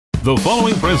The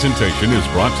following presentation is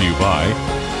brought to you by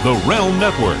the Realm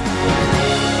Network.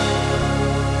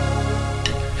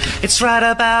 It's right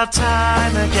about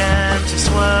time again to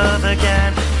swerve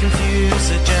again, confuse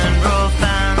the general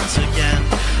fans again.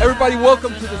 Everybody,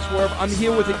 welcome to the Swerve. I'm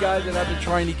here with a guy that I've been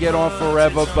trying to get on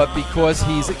forever, but because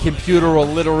he's a computer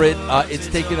illiterate, it's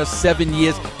taken us 7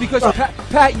 years. Because,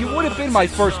 Pat, you would have been my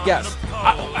first guest.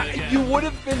 You would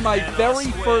have been my very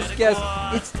first guest.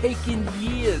 It's taken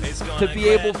years to be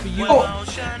able for you.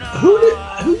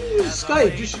 Who uses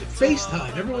Skype? Just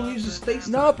FaceTime. Everyone uses FaceTime.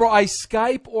 No, bro, I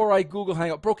Skype or I Google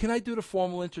Hangout. Bro, can I do the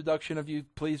formal introduction of you,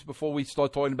 please, before we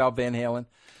start talking about Van Halen?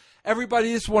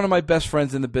 Everybody, this is one of my best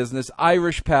friends in the business,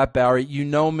 Irish Pat Barrett. You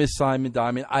know Miss Simon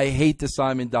Diamond. I hate the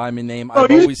Simon Diamond name. Oh,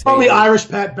 you call me Irish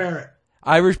Pat Barrett.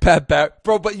 Irish Pat Barrett.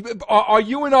 Bro, but are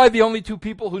you and I the only two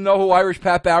people who know who Irish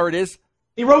Pat Barrett is?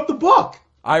 He wrote the book.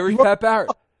 Irish Pat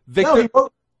Barrett. Victor. No, he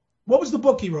wrote, what was the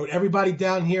book he wrote? Everybody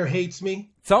Down Here Hates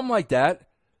Me? Something like that.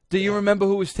 Do you remember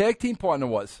who his tag team partner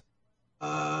was?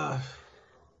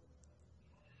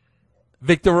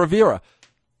 Victor Rivera.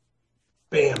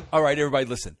 Bam. All right, everybody,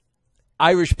 listen.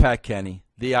 Irish Pat Kenney,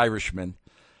 the Irishman.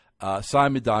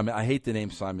 Simon Diamond. I hate the name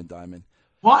Simon Diamond.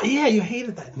 Well, yeah, you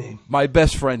hated that name. My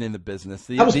best friend in the business.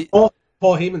 That was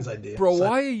Paul Heyman's idea. Bro,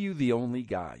 why are you the only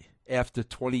guy after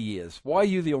 20 years? Why are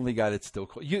you the only guy that still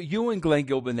calls? You and Glenn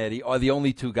Gilbernetti are the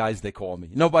only two guys that call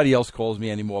me. Nobody else calls me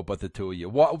anymore but the two of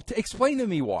you. Explain to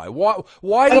me why.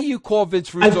 Why do you call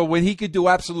Vince Russo when he could do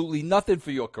absolutely nothing for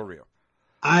your career?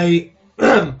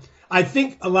 I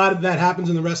think a lot of that happens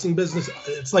in the wrestling business.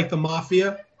 It's like the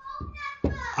mafia.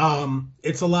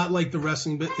 It's a lot like the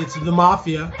wrestling, but it's the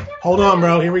mafia. Hold on,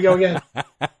 bro. Here we go again.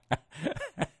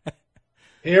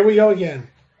 Here we go again.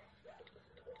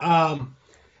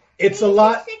 It's a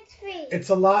lot. It's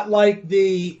a lot like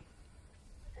the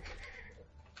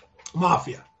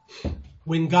mafia.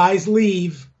 When guys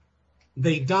leave,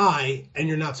 they die, and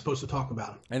you're not supposed to talk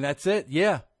about them. And that's it.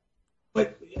 Yeah.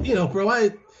 But you know, bro,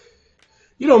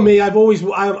 you know me.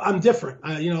 I'm different.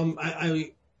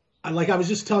 I was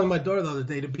just telling my daughter the other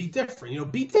day to be different. You know,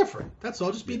 be different. That's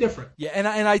all. Just be different. Yeah, and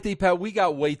I think, Pat, we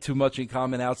got way too much in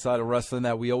common outside of wrestling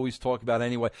that we always talk about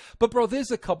anyway. But, bro, there's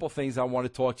a couple things I want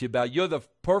to talk to you about. You're the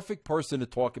perfect person to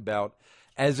talk about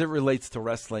as it relates to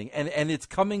wrestling. And it's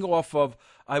coming off of,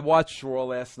 I watched Raw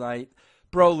last night.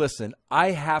 Bro, listen,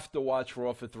 I have to watch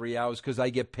Raw for 3 hours because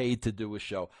I get paid to do a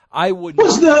show. Who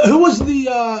was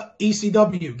the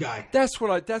ECW guy? That's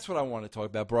what I want to talk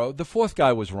about, bro. The fourth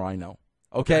guy was Rhino.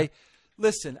 Okay?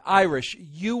 Listen, Irish,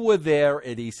 you were there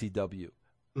at ECW.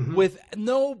 Mm-hmm. With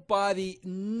nobody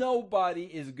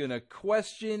is going to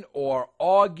question or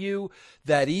argue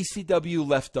that ECW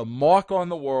left a mark on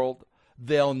the world.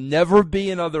 There'll never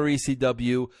be another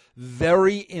ECW.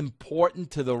 Very important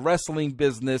to the wrestling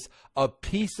business, a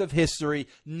piece of history.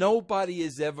 Nobody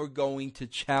is ever going to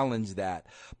challenge that.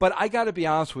 But I got to be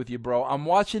honest with you, bro. I'm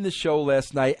watching the show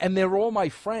last night, and they're all my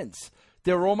friends.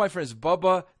 They're all my friends.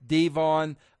 Bubba,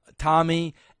 Devon,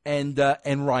 Tommy, and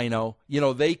Rhino. You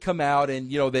know, they come out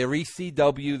and, you know, they're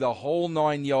ECW, the whole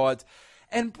 9 yards.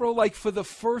 And, bro, like, for the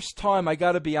first time, I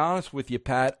got to be honest with you,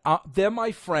 Pat, they're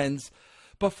my friends.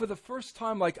 But for the first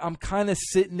time, like, I'm kind of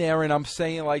sitting there and I'm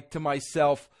saying, like, to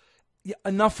myself, yeah,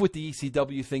 enough with the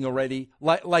ECW thing already.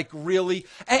 Like really?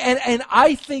 And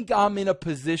I think I'm in a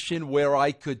position where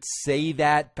I could say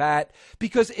that, Pat,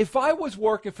 because if I was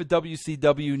working for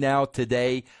WCW now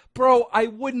today, bro, I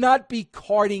would not be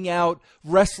carting out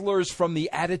wrestlers from the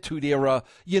Attitude Era.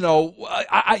 You know,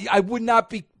 I would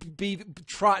not be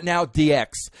trotting out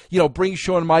DX. You know, bring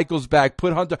Shawn Michaels back,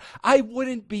 put Hunter. I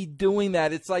wouldn't be doing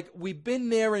that. It's like we've been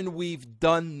there and we've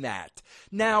done that.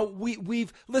 Now, we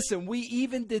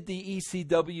even did the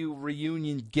ECW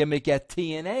reunion gimmick at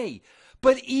TNA.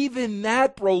 But even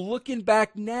that, bro, looking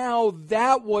back now,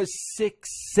 that was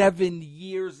 6-7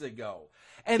 years ago.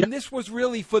 And this was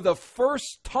really for the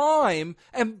first time.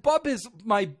 And Bub is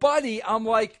my buddy. I'm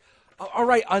like, all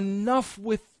right, enough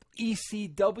with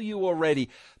ECW already.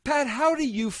 Pat, how do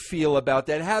you feel about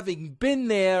that? Having been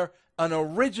there, an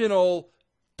original,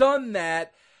 done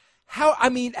that. How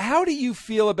do you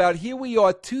feel about here we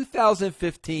are,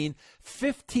 2015,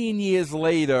 15 years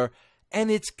later,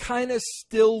 and it's kind of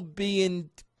still being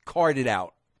carted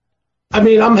out? I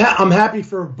mean, I'm happy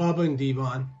for Bubba and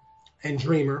Devon and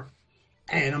Dreamer.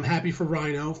 And I'm happy for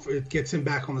Rhino. It gets him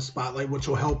back on the spotlight, which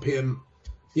will help him,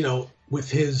 you know, with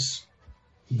his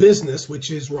business,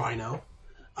 which is Rhino.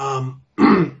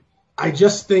 I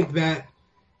just think that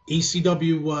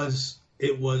ECW was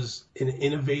an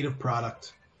innovative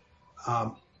product.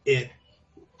 It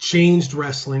changed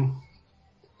wrestling,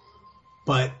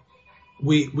 but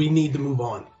we need to move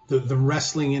on. the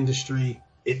wrestling industry,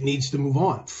 it needs to move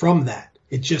on from that.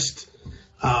 It just,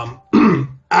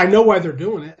 I know why they're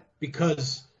doing it,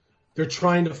 because they're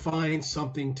trying to find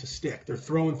something to stick. They're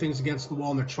throwing things against the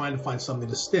wall and they're trying to find something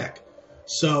to stick.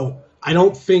 So I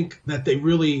don't think that they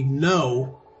really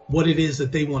know what it is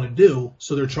that they want to do.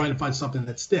 So they're trying to find something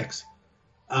that sticks.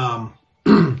 But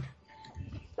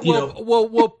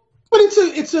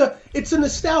it's a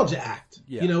nostalgia act.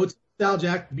 Yeah. You know, it's a nostalgia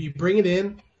act. You bring it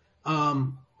in,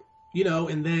 you know,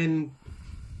 and then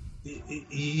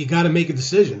you got to make a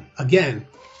decision. Again,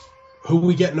 who are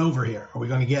we getting over here? Are we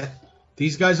going to get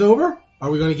these guys over?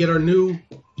 Are we going to get our new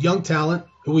young talent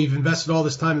who we've invested all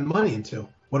this time and money into?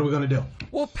 What are we going to do?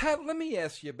 Well, Pat, let me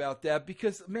ask you about that,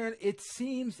 because, man, it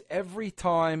seems every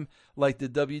time like the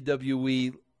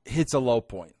WWE hits a low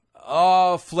point.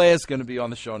 Oh, Flair's going to be on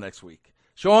the show next week.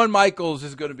 Shawn Michaels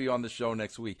is going to be on the show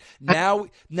next week.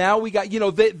 Now we got, you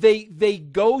know, they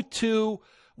go to,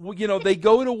 you know, they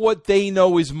go to what they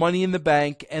know is Money in the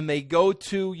Bank, and they go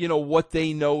to, you know, what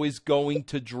they know is going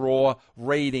to draw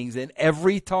ratings. And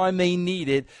every time they need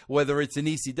it, whether it's an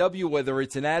ECW, whether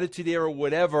it's an Attitude Era,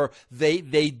 whatever, they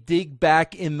dig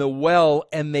back in the well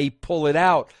and they pull it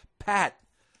out. Pat,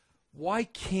 why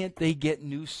can't they get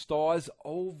new stars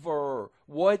over?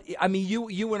 What I mean,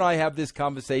 you and I have this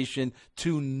conversation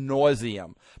to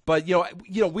nauseum, but you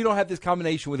know, we don't have this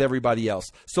combination with everybody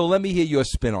else. So let me hear your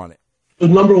spin on it. Well,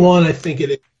 number one, I think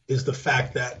it is the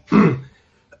fact that,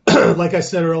 like I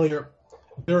said earlier,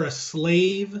 they're a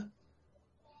slave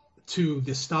to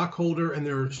the stockholder, and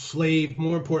they're a slave.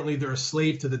 More importantly, they're a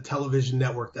slave to the television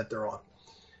network that they're on.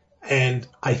 And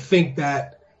I think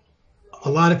that a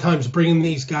lot of times bringing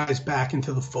these guys back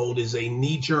into the fold is a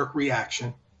knee-jerk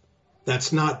reaction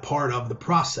that's not part of the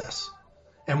process.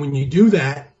 And when you do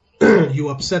that, you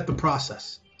upset the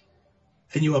process,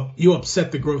 and you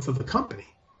upset the growth of the company.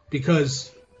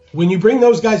 Because when you bring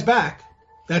those guys back,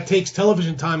 that takes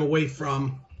television time away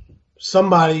from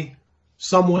somebody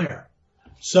somewhere.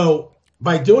 So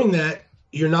by doing that,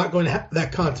 you're not going to have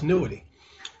that continuity.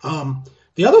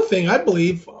 The other thing I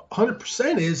believe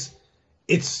 100% is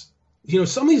it's, you know,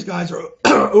 some of these guys are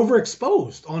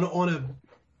overexposed on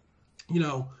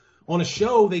a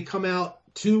show. They come out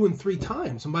 2 and 3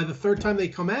 times, and by the third time they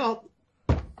come out,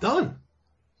 done,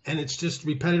 and it's just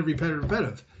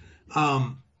repetitive.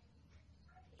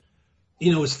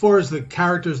 You know, as far as the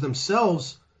characters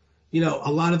themselves, you know,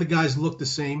 a lot of the guys look the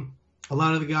same. A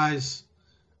lot of the guys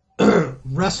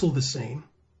wrestle the same.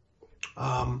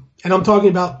 And I'm talking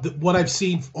about what I've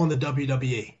seen on the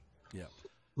WWE. Yeah.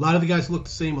 A lot of the guys look the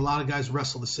same. A lot of guys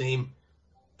wrestle the same.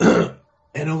 And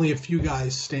only a few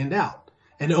guys stand out.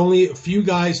 And only a few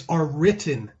guys are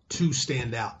written to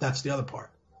stand out. That's the other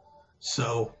part.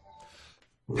 So,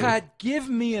 Pat, give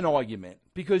me an argument,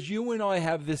 because you and I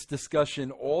have this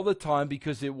discussion all the time,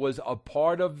 because it was a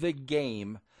part of the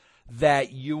game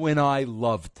that you and I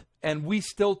loved. And we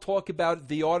still talk about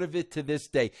the art of it to this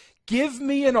day. Give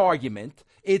me an argument.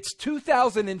 It's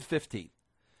 2015.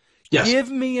 yes.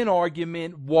 Give me an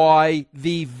argument why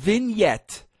the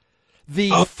vignette,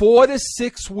 the 4 to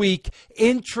 6 week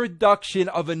introduction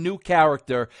of a new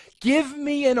character, give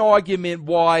me an argument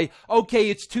why, okay,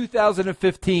 it's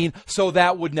 2015, so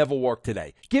that would never work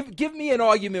today. Give me an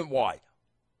argument why.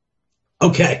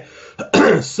 Okay.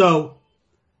 So,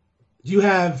 do you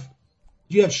have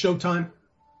Showtime?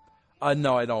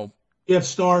 No, I don't. You have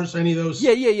Stars? Any of those?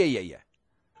 Yeah.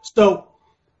 So,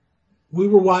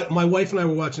 my wife and I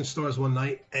were watching Stars one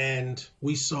night, and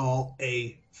we saw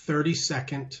a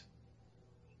 30-second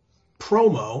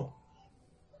promo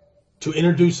to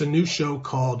introduce a new show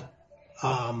called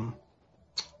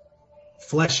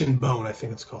Flesh and Bone, I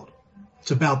think it's called.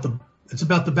 It's about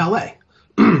the ballet.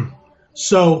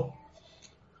 So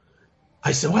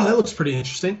I said, "Wow, that looks pretty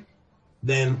interesting."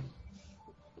 Then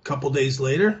a couple days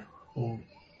later,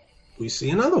 we see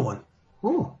another one.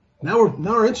 Oh, now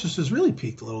our interest has really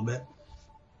peaked a little bit.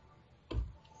 A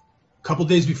couple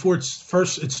days before it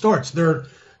starts, they're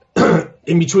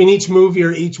in between each movie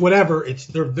or each whatever,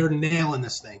 they're nailing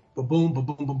this thing. Ba-boom,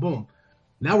 ba-boom, ba-boom.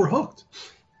 Now we're hooked.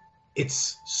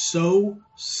 It's so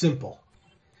simple.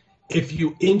 If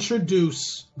you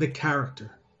introduce the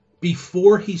character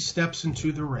before he steps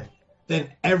into the ring, then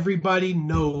everybody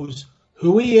knows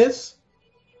who he is,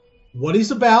 what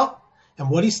he's about, and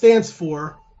what he stands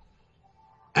for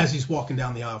as he's walking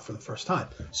down the aisle for the first time.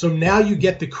 So now you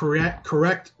get the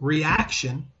correct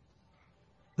reaction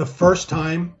the first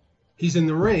time he's in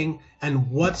the ring.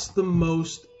 And what's the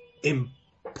most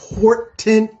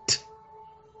important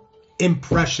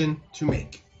impression to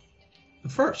make? The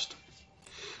first.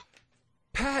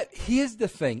 Pat, here's the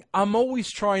thing. I'm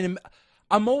always trying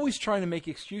I'm always trying to make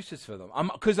excuses for them.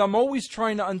 Because I'm always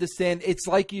trying to understand. It's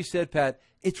like you said, Pat,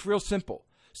 it's real simple.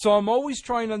 So I'm always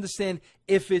trying to understand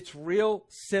if it's real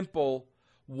simple,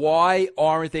 why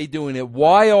aren't they doing it?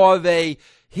 Why are they,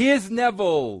 here's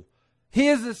Neville,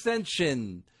 here's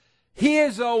Ascension,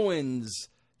 here's Owens,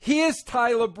 here's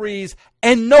Tyler Breeze,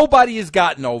 and nobody has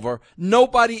gotten over.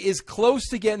 Nobody is close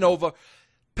to getting over.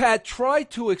 Pat, try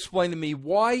to explain to me,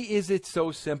 why is it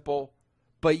so simple,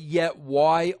 but yet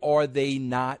why are they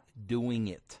not doing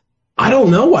it? I don't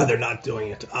know why they're not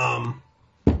doing it.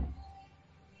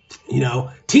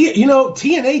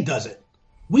 TNA does it.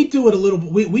 We do it a little.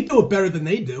 We do it better than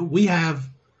they do. We have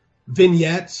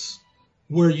vignettes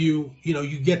where you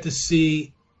get to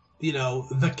see,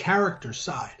 the character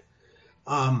side.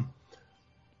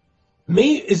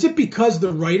 Is it because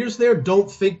the writers there don't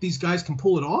think these guys can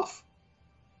pull it off?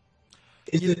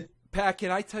 Pat,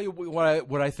 can I tell you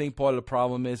what I think part of the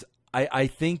problem is? I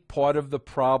think part of the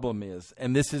problem is,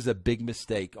 and this is a big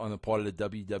mistake on the part of the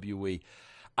WWE,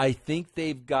 I think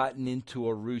they've gotten into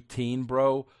a routine,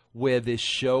 bro, where this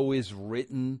show is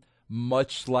written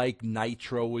much like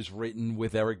Nitro was written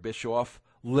with Eric Bischoff,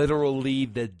 literally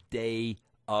the day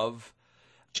of.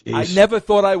 Jeez. I never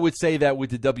thought I would say that with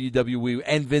the WWE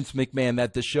and Vince McMahon,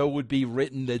 that the show would be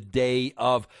written the day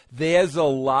of. There's a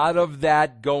lot of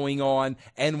that going on,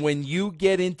 and when you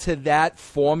get into that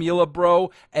formula,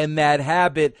 bro, and that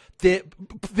habit,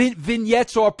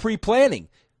 vignettes are pre-planning.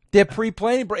 They're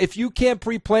pre-planning, bro. If you can't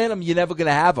pre-plan them, you're never going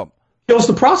to have them. It's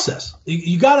the process.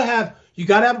 You got to have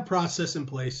a process in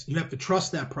place. You have to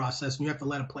trust that process, and you have to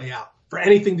let it play out for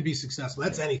anything to be successful.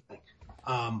 That's anything.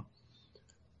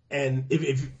 And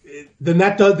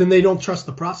then they don't trust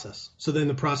the process. So then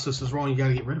the process is wrong. You got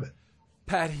to get rid of it.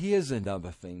 Pat, here's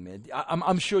another thing, man.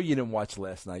 I'm sure you didn't watch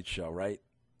last night's show, right?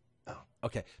 No.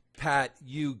 Okay, Pat,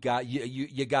 you got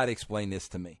to explain this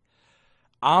to me.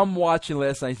 I'm watching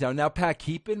last night's show. Now, Pat,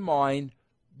 keep in mind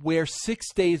we're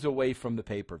 6 days away from the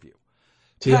pay-per-view.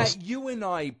 Yes. Pat, you and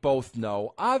I both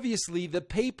know, obviously, the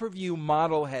pay-per-view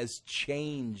model has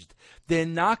changed. They're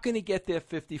not going to get their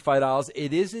 $55.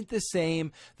 It isn't the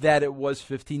same that it was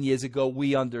 15 years ago.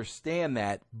 We understand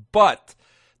that. But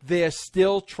they're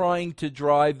still trying to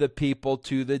drive the people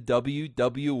to the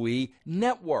WWE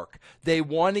network. They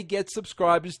want to get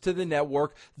subscribers to the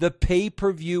network. The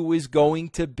pay-per-view is going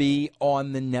to be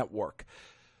on the network.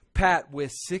 Pat, we're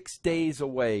 6 days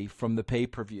away from the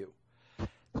pay-per-view.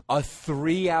 A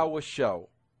 3-hour show.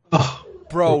 Oh.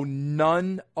 Bro,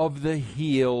 none of the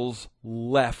heels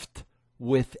left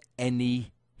with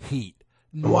any heat.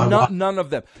 None of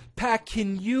them. Pat,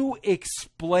 can you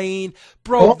explain?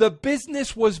 Bro, the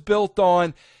business was built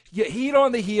on heat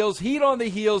on the heels, heat on the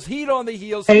heels, heat on the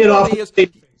heels, heat on the heels.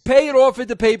 Pay it off at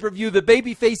the pay-per-view. The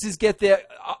baby faces get their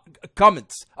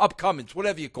upcomings,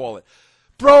 whatever you call it.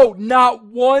 Bro, not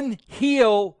one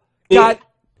heel got...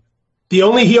 The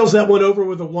only heels that went over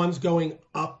were the ones going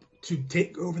up to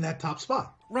take over that top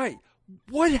spot. Right.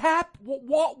 What happened?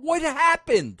 What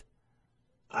happened?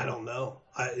 I don't know.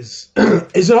 Has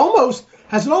it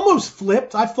almost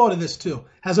flipped? I've thought of this too.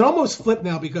 Has it almost flipped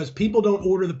now because people don't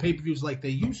order the pay-per-views like they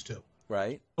used to?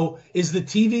 Right. So is the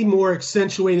TV more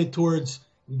accentuated towards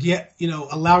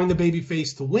allowing the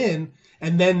babyface to win,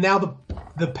 and then now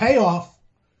the payoff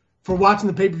for watching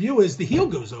the pay-per-view is the heel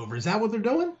goes over? Is that what they're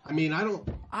doing? I mean, I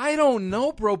don't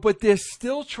know, bro, but they're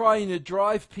still trying to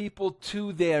drive people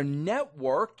to their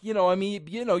network.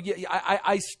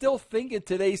 I still think in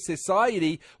today's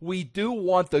society, we do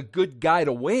want the good guy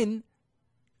to win.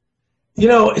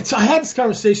 I had this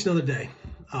conversation the other day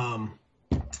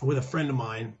with a friend of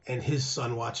mine, and his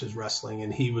son watches wrestling,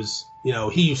 and he was,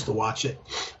 he used to watch it.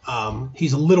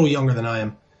 He's a little younger than I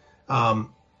am.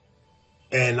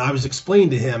 And I was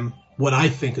explaining to him what I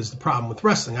think is the problem with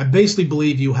wrestling. I basically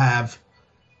believe you have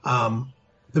the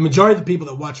majority of the people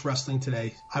that watch wrestling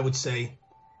today, I would say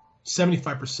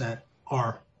 75%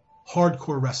 are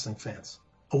hardcore wrestling fans,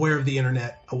 aware of the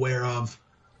internet, aware of,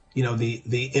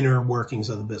 the inner workings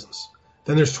of the business.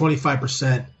 Then there's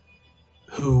 25%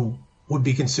 who would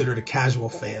be considered a casual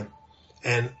fan.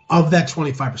 And of that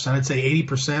 25%, I'd say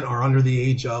 80% are under the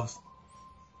age of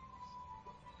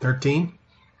 13.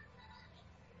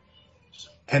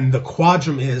 And the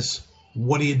quadrant is,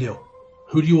 what do you do?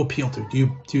 Who do you appeal to? Do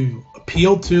you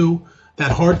appeal to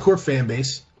that hardcore fan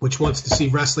base, which wants to see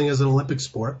wrestling as an Olympic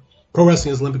sport, pro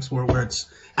wrestling as an Olympic sport where it's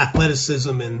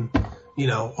athleticism and,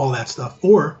 all that stuff?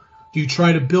 Or do you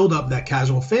try to build up that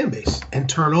casual fan base and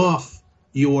turn off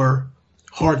your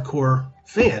hardcore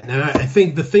fan? And I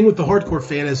think the thing with the hardcore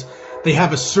fan is they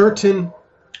have a certain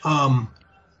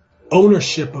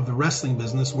ownership of the wrestling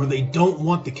business where they don't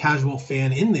want the casual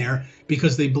fan in there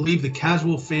because they believe the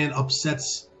casual fan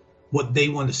upsets what they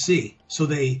want to see. So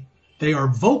they are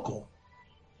vocal.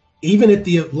 Even at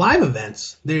the live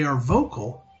events, they are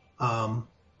vocal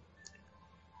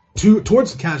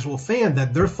towards the casual fan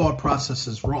that their thought process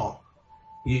is wrong.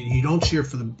 You don't cheer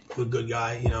for the good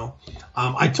guy, you know.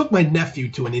 I took my nephew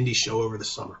to an indie show over the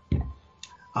summer.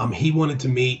 He wanted to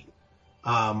meet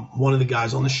one of the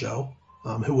guys on the show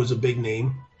who was a big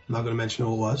name. I'm not going to mention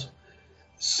who it was.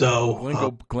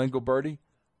 So Glenn Gilberti?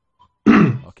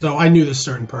 Okay. So I knew this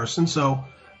certain person. So,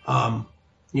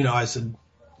 you know, I said,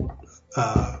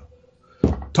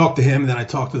 talk to him. And then I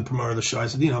talked to the promoter of the show. I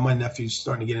said, you know, my nephew's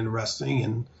starting to get into wrestling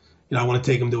and, you know, I want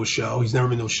to take him to a show. He's never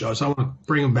been to a show. So I want to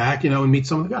bring him back, you know, and meet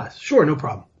some of the guys. Sure, no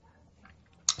problem.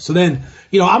 So then,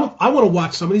 you know, I want to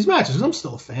watch some of these matches because I'm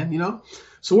still a fan, you know.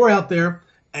 So we're out there,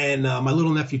 and my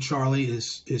little nephew Charlie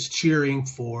is cheering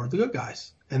for the good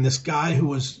guys. And this guy who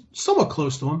was somewhat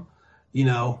close to him, you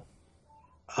know,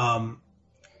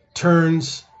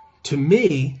 turns to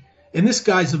me, and this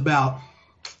guy's about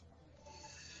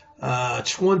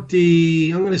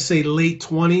 20, I'm going to say late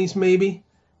 20s maybe,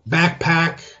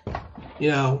 backpack, you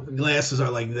know, glasses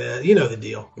are like that. You know the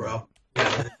deal, bro.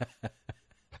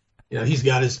 You know, he's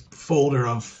got his folder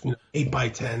of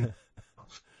 8x10.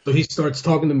 So he starts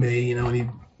talking to me, you know, and he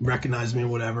recognized me or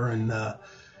whatever. And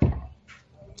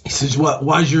he says,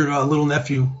 why's your little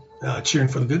nephew cheering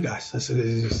for the good guys? I said,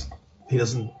 he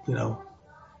doesn't, you know,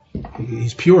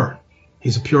 he's pure.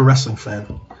 He's a pure wrestling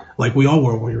fan, like we all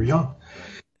were when we were young.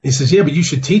 He says, yeah, but you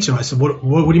should teach him. I said, what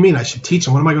do you mean I should teach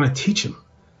him? What am I going to teach him?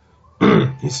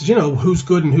 He says, you know, who's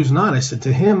good and who's not. I said,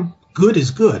 to him, good is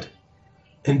good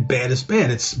and bad is bad.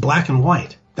 It's black and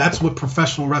white. That's what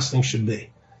professional wrestling should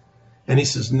be. And he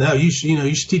says, no, you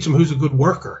should teach him who's a good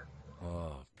worker.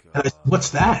 Oh, God. And I said, what's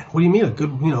that? What do you mean a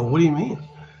good, what do you mean?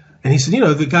 And he said, you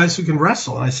know, the guys who can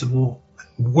wrestle. And I said, well,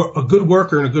 a good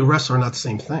worker and a good wrestler are not the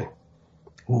same thing.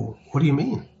 Well, what do you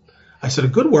mean? I said, a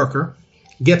good worker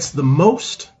gets the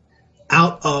most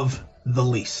out of the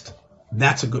least.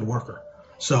 That's a good worker.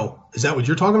 So is that what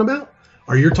you're talking about?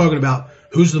 Or you're talking about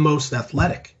who's the most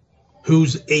athletic,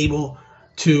 who's able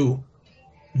to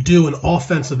do an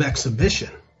offensive exhibition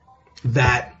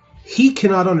that he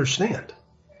cannot understand?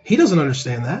 He doesn't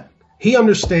understand that. He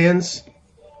understands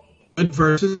good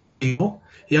versus evil.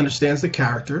 He understands the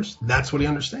characters. That's what he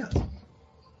understands.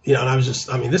 You know,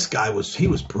 and this guy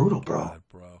was brutal, bro. God,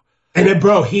 bro. And then,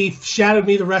 bro, he shadowed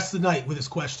me the rest of the night with his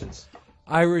questions.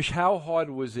 Irish, how hard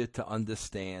was it to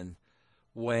understand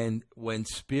when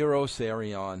Spiros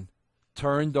Arion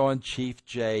turned on Chief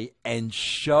Jay and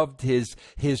shoved his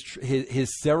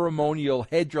ceremonial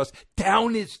headdress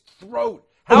down his throat?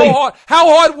 How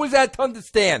hard was that to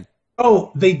understand?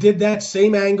 Oh, they did that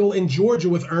same angle in Georgia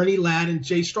with Ernie Ladd and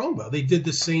Jay Strongbow. They did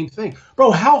the same thing.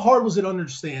 Bro, how hard was it to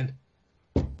understand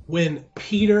when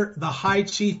the High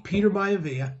Chief Peter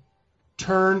Maivia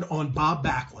turned on Bob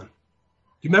Backlund?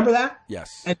 You remember that?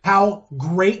 Yes. And how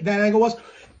great that angle was?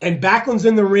 And Backlund's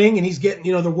in the ring, and he's getting,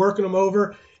 they're working him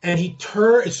over. And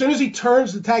as soon as he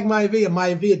turns to tag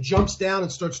Maivia jumps down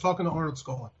and starts talking to Arnold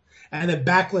Skaaland. And then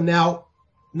Backlund now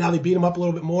they beat him up a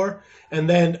little bit more. And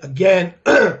then again,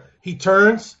 he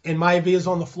turns, and Maivia's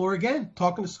on the floor again,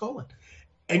 talking to Skaaland.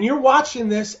 And you're watching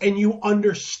this, and you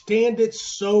understand it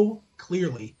so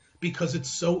clearly because it's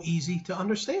so easy to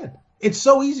understand. It's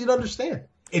so easy to understand.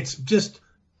 It's just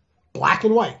black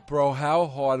and white. Bro, how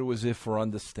hard was it for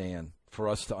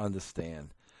us to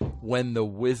understand when the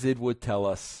Wizard would tell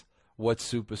us what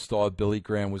superstar Billy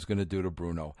Graham was going to do to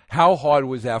Bruno? How hard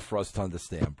was that for us to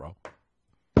understand, bro?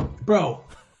 Bro,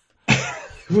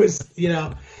 it was, you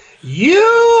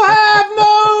have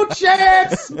no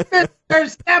chance, Mr.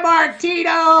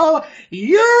 Sammartino.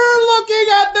 You're looking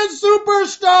at the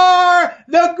superstar,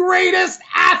 the greatest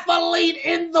athlete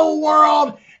in the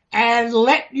world, and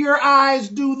let your eyes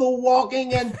do the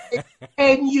walking,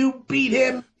 and you beat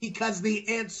him because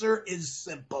the answer is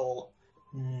simple: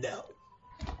 no.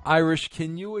 Irish,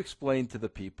 can you explain to the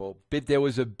people? There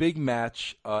was a big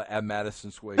match at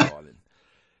Madison Square Garden.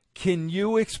 Can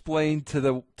you explain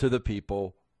to the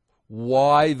people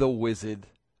why the Wizard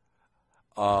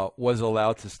was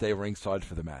allowed to stay ringside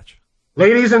for the match?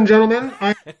 Ladies and gentlemen,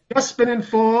 I've just been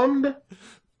informed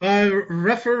by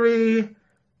referee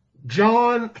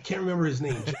John, I can't remember his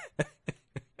name,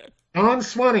 John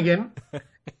Swanigan,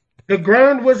 the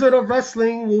Grand Wizard of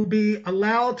Wrestling will be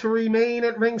allowed to remain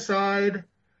at ringside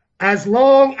as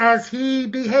long as he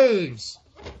behaves.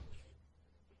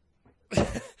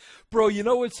 Bro, you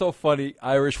know what's so funny,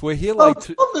 Irish? We're here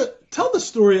tell the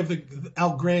story of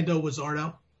El Grando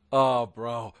Wizardo. Oh,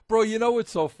 bro. Bro, you know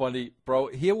what's so funny? Bro,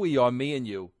 here we are, me and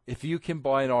you. If you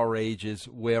combine our ages,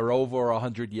 we're over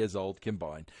 100 years old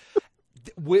combined.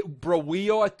 We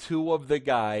are two of the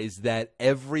guys that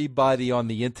everybody on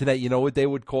the internet, you know what they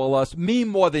would call us? Me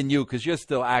more than you, because you're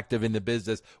still active in the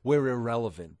business. We're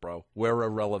irrelevant, bro. We're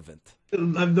irrelevant.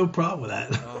 I have no problem with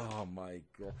that. Oh, my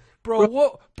God.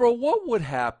 What would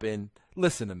happen?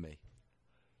 Listen to me.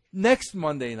 Next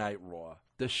Monday Night Raw,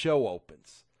 the show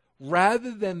opens.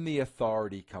 Rather than the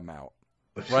Authority come out,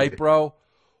 right, bro?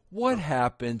 What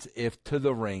happens if to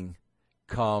the ring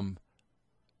come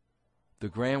the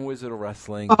Grand Wizard of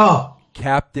Wrestling,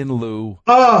 Captain Lou,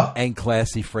 and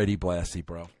Classy Freddie Blassie,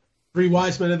 bro? Three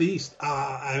wise men of the East.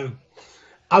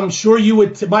 I'm sure you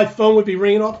would. My phone would be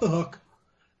ringing off the hook.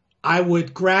 I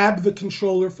would grab the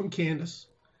controller from Candace,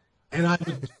 and I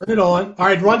would turn it on. Or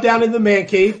I'd run down in the man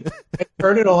cave and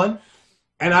turn it on,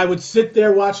 and I would sit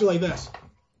there watching like this.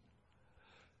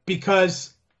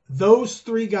 Because those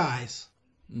three guys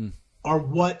are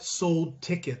what sold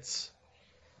tickets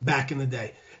back in the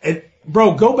day. And,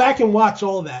 bro, go back and watch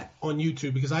all of that on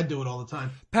YouTube because I do it all the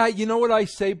time. Pat, you know what I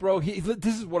say, bro?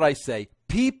 This is what I say.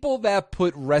 People that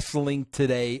put wrestling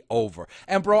today over,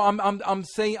 and bro, I'm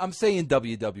saying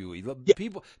WWE. Yeah.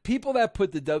 People that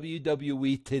put the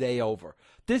WWE today over.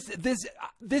 This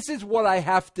is what I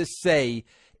have to say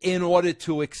in order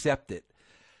to accept it.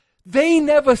 They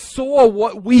never saw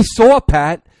what we saw,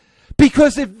 Pat,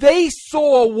 because if they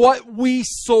saw what we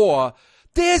saw,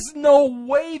 there's no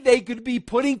way they could be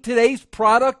putting today's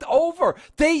product over.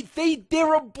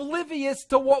 They're oblivious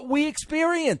to what we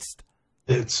experienced.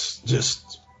 It's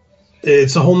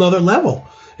a whole nother level.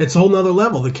 It's a whole nother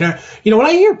level. When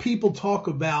I hear people talk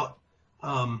about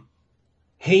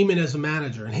Heyman as a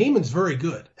manager, and Heyman's very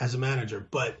good as a manager,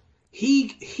 but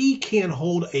he can't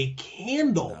hold a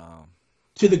candle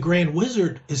to the Grand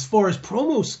Wizard as far as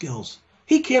promo skills.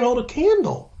 He can't hold a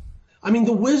candle. I mean,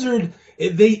 the Wizard,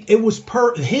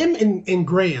 him and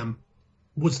Graham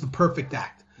was the perfect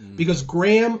act because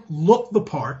Graham looked the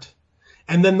part,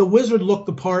 and then the Wizard looked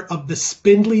the part of the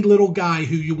spindly little guy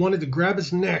who you wanted to grab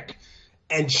his neck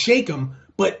and shake him,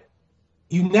 but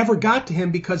you never got to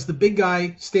him because the big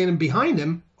guy standing behind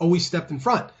him always stepped in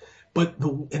front. But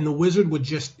the Wizard would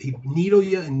he'd needle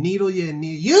you and needle you and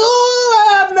needle you. You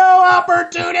have no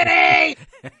opportunity.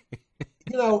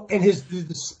 And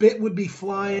the spit would be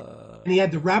flying, and he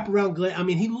had the wraparound glare. I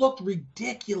mean, he looked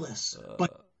ridiculous,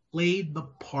 but played the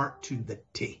part to the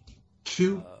T.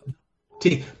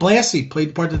 Blassie played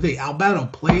the part to the T. Albano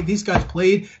played. These guys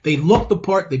played. They looked the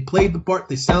part. They played the part.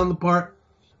 They sounded the part.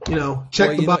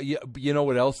 Check the box. You know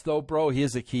what else, though, bro?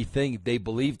 Here's a key thing. They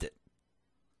believed it.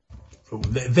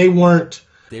 They weren't.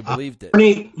 They believed it.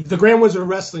 The Grand Wizard of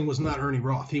Wrestling was not Ernie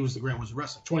Roth. He was the Grand Wizard of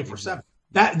Wrestling 24/7.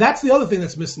 That's the other thing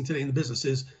that's missing today in the business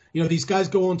is, these guys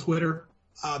go on Twitter,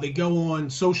 they go on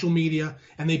social media,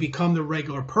 and they become the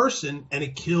regular person, and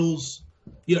it kills.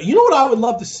 You know what I would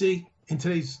love to see in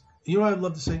today's. You know what I'd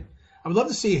love to see? I would love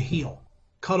to see a heel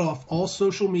cut off all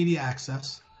social media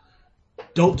access.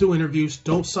 Don't do interviews.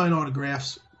 Don't sign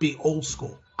autographs. Be old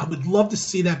school. I would love to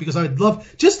see that because I would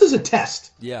love, just as a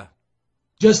test. Yeah.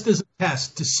 Just as a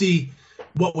test to see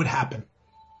what would happen.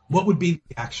 What would be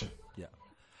the action? Yeah.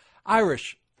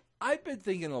 Irish, I've been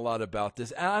thinking a lot about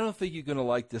this, and I don't think you're going to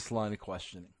like this line of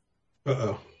questioning.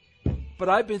 Uh-oh. But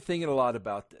I've been thinking a lot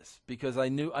about this because I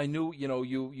knew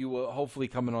you were hopefully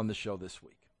coming on the show this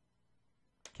week.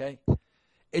 Okay?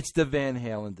 It's the Van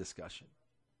Halen discussion.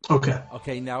 Okay.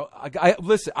 Okay, now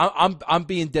listen, I'm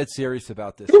being dead serious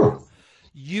about this.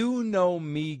 You know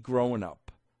me growing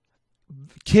up.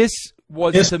 Kiss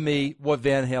was to me what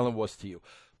Van Halen was to you.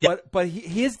 But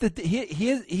here's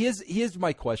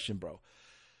my question, bro.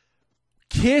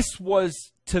 Kiss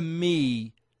was to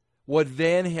me what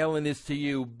Van Halen is to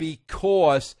you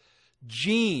because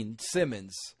Gene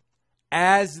Simmons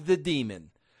as the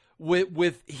Demon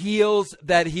with heels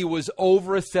that he was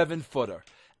over a 7-footer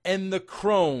and the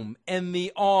chrome and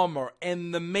the armor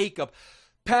and the makeup.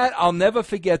 Pat, I'll never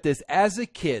forget this. As a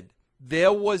kid,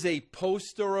 there was a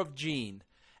poster of Gene,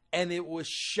 and it was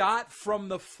shot from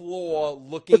the floor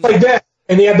looking like that.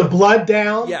 And he had the blood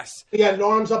down. Yes. He had his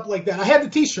arms up like that. I had the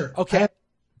T-shirt. Okay.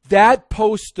 That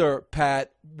poster,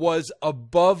 Pat, was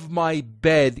above my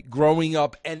bed growing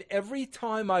up, and every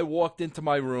time I walked into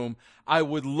my room, I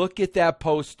would look at that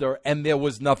poster, and there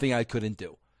was nothing I couldn't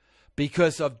do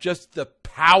because of just the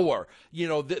power.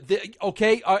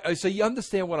 Okay? So you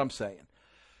understand what I'm saying.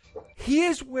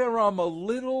 Here's where I'm a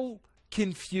little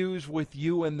confused with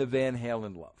you and the Van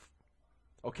Halen love.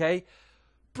 Okay?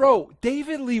 Bro,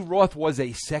 David Lee Roth was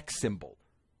a sex symbol.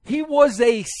 He was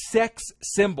a sex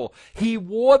symbol. He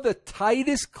wore the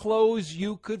tightest clothes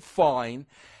you could find,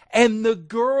 and the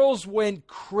girls went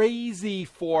crazy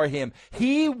for him.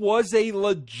 He was a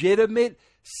legitimate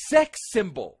sex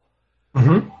symbol.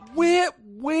 Mm-hmm.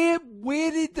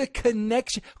 Where did the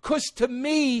connection? Because to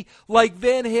me, like,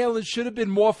 Van Halen should have been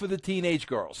more for the teenage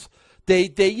girls. They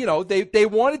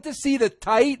wanted to see the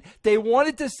tight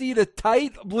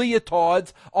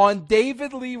leotards on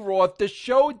David Lee Roth, the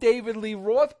show David Lee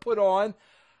Roth put on.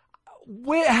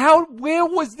 Where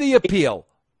was the appeal?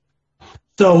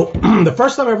 So the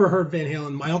first time I ever heard Van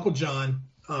Halen, my Uncle John,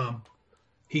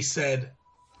 he said,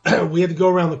 we had to go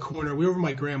around the corner. We were over at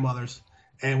my grandmother's,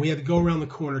 and we had to go around the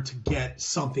corner to get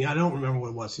something. I don't remember what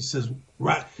it was. He says,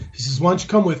 why don't you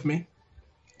come with me?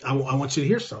 I want you to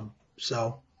hear something.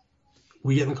 So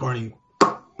we get in the car, and he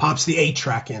pops the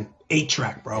 8-track in.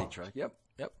 8-track, bro. 8-track, yep.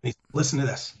 Listen to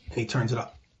this. And he turns it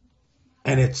up.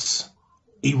 And it's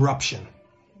Eruption.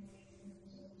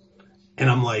 And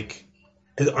I'm like,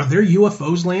 are there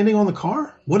UFOs landing on the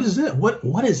car? What is it?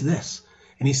 What is this?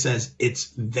 And he says,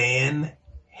 it's Van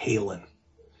Halen.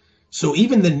 So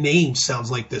even the name sounds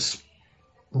like this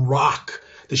rock,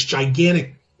 this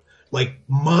gigantic, like,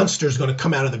 monster's going to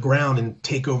come out of the ground and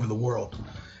take over the world.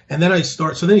 And then then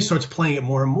he starts playing it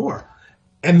more and more.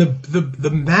 And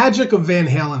the magic of Van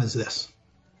Halen is this.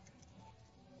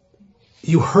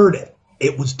 You heard it.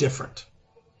 It was different.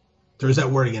 There's that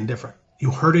word again, different.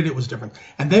 You heard it. It was different.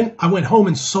 And then I went home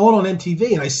and saw it on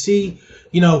MTV, and I see,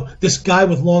 this guy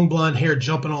with long blonde hair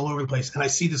jumping all over the place. And I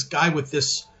see this guy with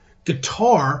this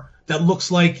guitar that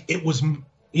looks like it was,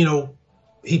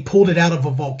 he pulled it out of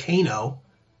a volcano,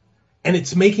 and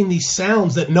it's making these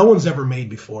sounds that no one's ever made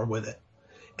before with it.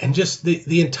 And just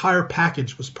the entire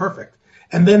package was perfect.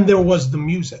 And then there was the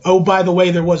music. Oh, by the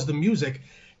way, there was the music.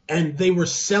 And they were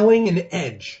selling an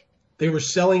edge. They were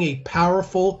selling a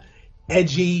powerful,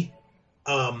 edgy,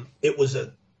 it was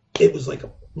like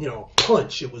a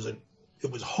punch. It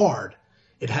was hard.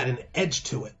 It had an edge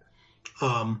to it.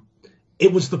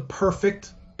 It was the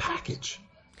perfect package.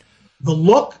 The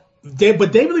look,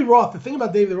 but David Lee Roth, the thing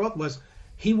about David Lee Roth was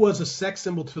he was a sex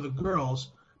symbol to the girls,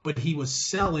 but he was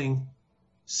selling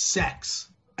sex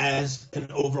as an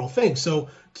overall thing. So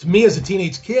to me as a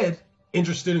teenage kid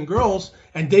interested in girls,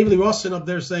 and David Lee Roth sitting up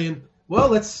there saying, well,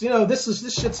 let's,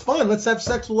 this shit's fun. Let's have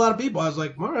sex with a lot of people. I was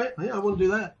like, all right, yeah, I want to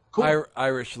do that. Cool.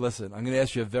 Irish, listen, I'm going to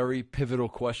ask you a very pivotal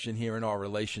question here in our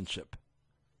relationship.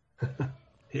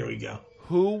 Here we go.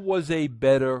 Who was a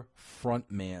better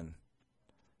front man,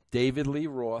 David Lee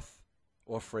Roth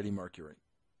or Freddie Mercury?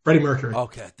 Freddie Mercury.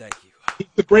 Okay, thank you. He's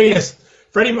the greatest.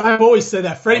 I've always said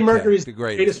that. Freddie Mercury is the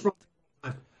greatest front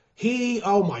man.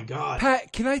 Oh my God.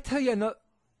 Pat, can I tell you another?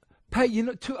 Pat,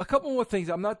 a couple more things.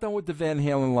 I'm not done with the Van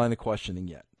Halen line of questioning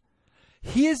yet.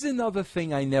 Here's another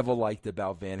thing I never liked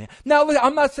about Van Halen. Now,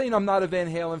 I'm not saying I'm not a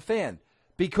Van Halen fan,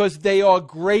 because they are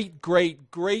great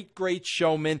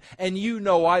showmen, and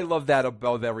I love that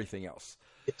above everything else.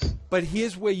 Yes. But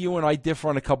here's where you and I differ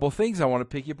on a couple of things. I want to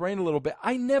pick your brain a little bit.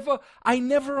 I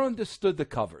never understood the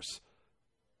covers.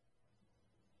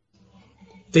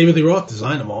 David Lee Roth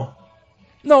designed them all.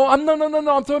 No, I'm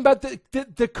talking about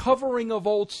the covering of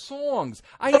old songs.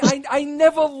 I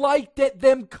never liked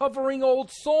them covering old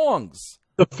songs.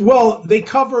 Well, they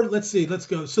covered. Let's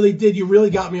go. So they did. You Really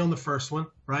Got Me on the first one,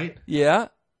 right? Yeah.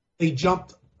 They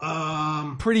jumped.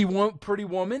 Pretty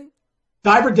Woman.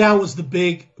 Diver Down was the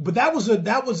big, but that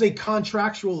was a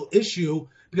contractual issue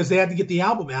because they had to get the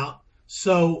album out.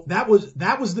 So that was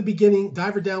the beginning.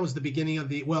 Diver Down was the beginning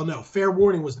of Fair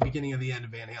Warning was the beginning of the end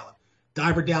of Van Halen.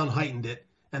 Diver Down heightened it.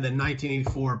 And then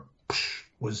 1984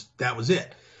 was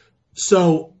it.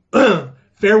 So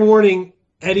Fair Warning,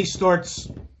 Eddie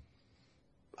starts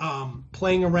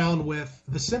playing around with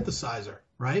the synthesizer,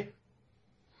 right?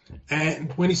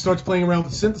 And when he starts playing around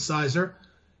with the synthesizer,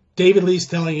 David Lee's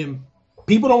telling him,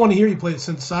 people don't want to hear you play the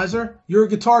synthesizer. You're a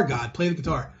guitar god. Play the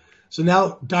guitar. So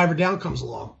now Diver Down comes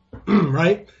along,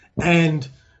 right? And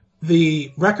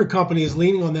the record company is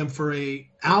leaning on them for a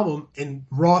album, and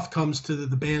Roth comes to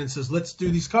the band and says, let's do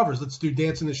these covers. Let's do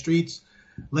Dance in the Streets.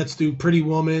 Let's do Pretty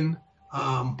Woman.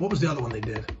 What was the other one they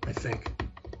did, I think?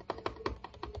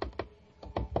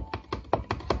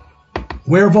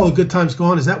 Where Have All the Good Times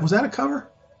Gone? Was that a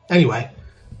cover? Anyway,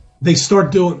 they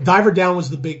start doing, Diver Down was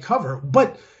the big cover.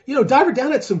 But, Diver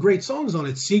Down had some great songs on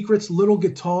it. Secrets, Little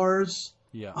Guitars,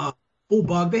 Full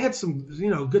Bug. They had some,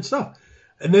 good stuff.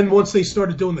 And then once they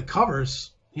started doing the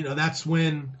covers, that's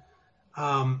when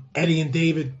Eddie and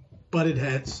David butted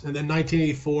heads. And then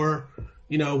 1984,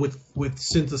 with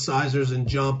synthesizers and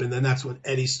Jump. And then that's when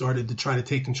Eddie started to try to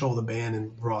take control of the band,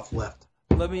 and Roth left.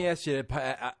 Let me ask you,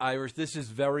 Irish, this is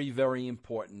very, very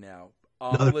important now.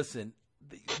 Listen,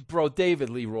 bro, David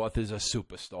Lee Roth is a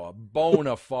superstar.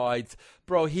 Bona fides.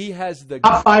 Bro, he has the...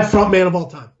 Top 5 frontman of all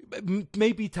time.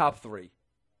 Maybe top 3.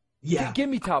 Yeah. Give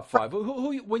me top 5.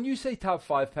 Who, when you say top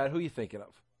 5, Pat, who are you thinking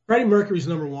of? Freddie Mercury's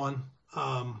number 1.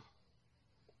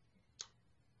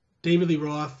 David Lee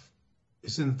Roth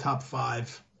is in the top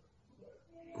 5.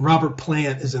 Robert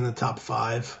Plant is in the top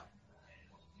 5.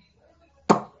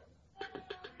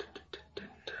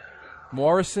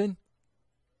 Morrison?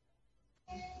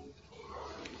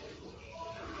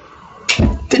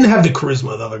 Didn't have the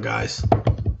charisma of the other guys.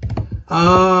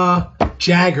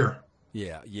 Jagger.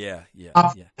 Yeah.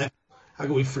 How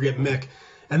can we forget Mick?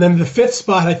 And then the 5th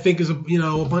spot, I think, is a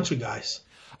bunch of guys.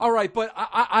 All right, but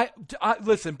I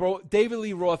listen, bro. David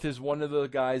Lee Roth is one of the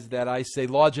guys that I say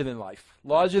larger than life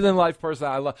person.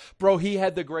 I love, bro. He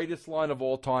had the greatest line of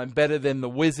all time, better than the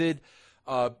Wizard,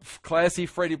 classy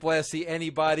Freddie Blassie,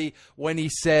 anybody. When he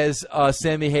says,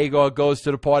 "Sammy Hagar goes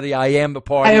to the party, I am the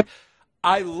party."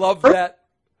 I love that.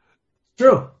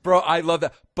 True, bro. I love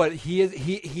that. But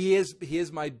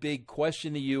here's my big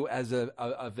question to you as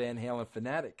a Van Halen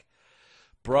fanatic,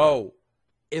 bro.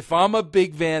 If I'm a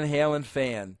big Van Halen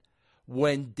fan,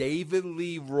 when David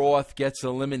Lee Roth gets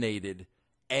eliminated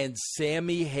and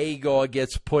Sammy Hagar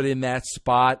gets put in that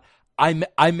spot,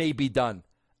 I may be done.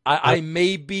 I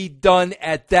may be done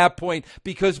at that point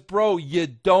because, bro, you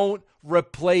don't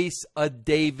replace a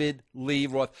David Lee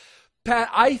Roth. Pat,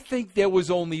 I think there was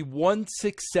only one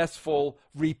successful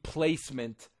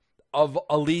replacement of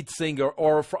a lead singer,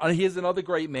 or here's another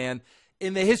great man,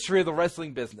 in the history of the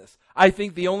wrestling business. I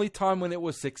think the only time when it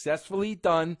was successfully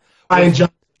done was,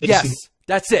 yes,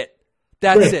 that's it.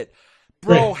 That's it.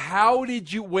 Bro, how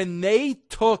did you, when they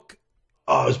took...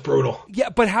 Oh, it was brutal. Yeah,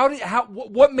 but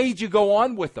what made you go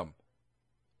on with them?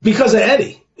 Because of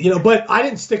Eddie, but I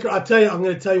didn't stick. I'm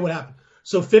going to tell you what happened.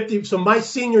 So my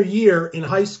senior year in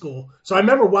high school, so I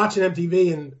remember watching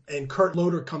MTV and Kurt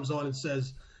Loder comes on and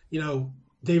says,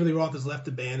 David Lee Roth has left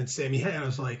the band and Sammy Hagar. And I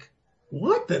was like,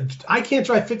 what? I can't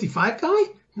drive 55 guy?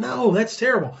 No, that's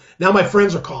terrible. Now my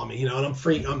friends are calling me, and we're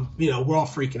all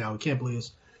freaking out. We can't believe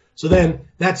this. So then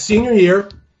that senior year,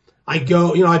 I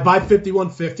go, I buy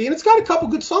 5150, and it's got a couple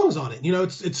good songs on it.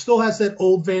 It still has that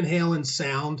old Van Halen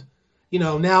sound.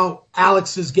 Now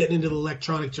Alex is getting into the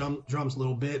electronic drums a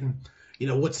little bit, and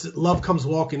Love Comes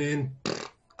Walking In.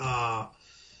 A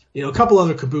couple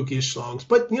other kabuki-ish songs,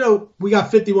 but we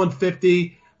got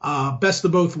 5150, Best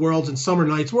of Both Worlds, and Summer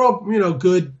Nights. We're all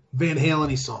good Van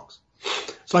Halen-y songs.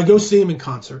 So I go see him in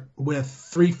concert with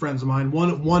 3 friends of mine.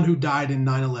 One who died in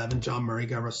 9/11, John Murray,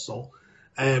 God rest his soul.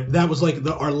 And that was like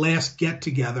our last get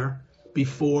together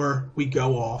before we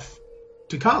go off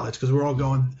to college, because we're all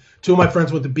going. 2 of my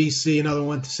friends went to BC, another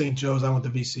went to St. Joe's, I went to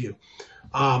VCU.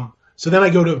 So then I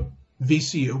go to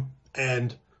VCU,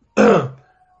 and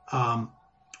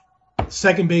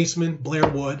second baseman Blair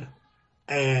Wood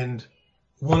and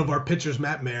one of our pitchers,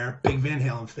 Matt Mayer, big Van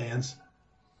Halen fans.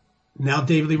 Now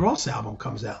David Lee Roth's album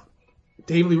comes out.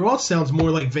 David Lee Roth sounds more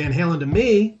like Van Halen to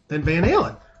me than Van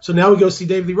Halen. So now we go see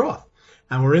David Lee Roth.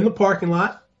 And we're in the parking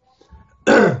lot,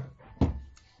 and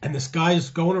this guy is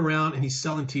going around and he's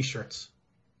selling T-shirts.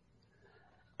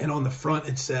 And on the front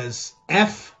it says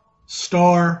F***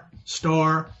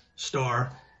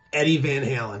 Eddie Van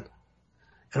Halen.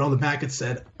 And on the back it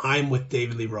said, I'm with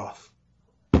David Lee Roth.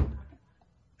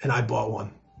 And I bought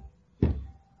one.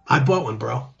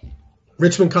 Bro.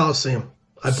 Richmond Coliseum.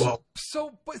 I bought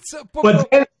one.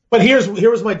 But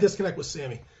here was my disconnect with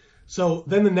Sammy. So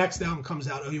then the next album comes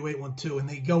out, OU812, and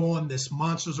they go on this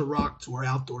Monsters of Rock tour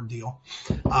outdoor deal.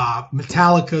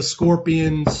 Metallica,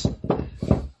 Scorpions,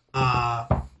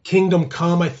 Kingdom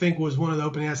Come, I think, was one of the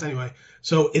opening acts. Anyway,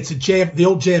 so it's the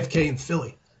old JFK in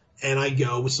Philly. And I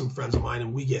go with some friends of mine,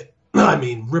 and we get,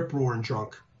 rip-roaring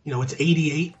drunk. It's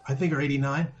 88, I think, or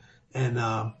 89.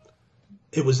 And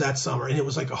it was that summer, and it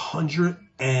was like 100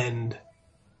 and...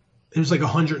 It was like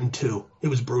 102. It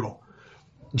was brutal.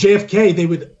 JFK, they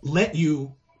would let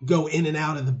you go in and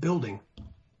out of the building.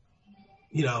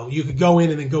 You could go in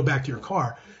and then go back to your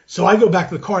car. So I go back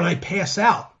to the car and I pass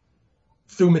out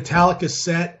through Metallica's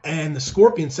set and the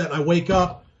Scorpion set. And I wake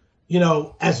up,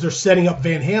 as they're setting up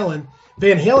Van Halen.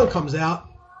 Van Halen comes out.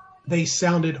 They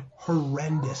sounded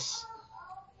horrendous.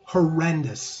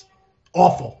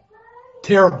 Awful.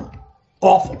 Terrible.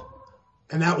 Awful.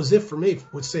 And that was it for me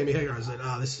with Sammy Hagar. I was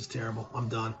like, this is terrible. I'm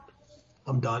done.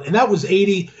 And that was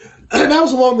 80. That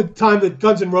was along the time that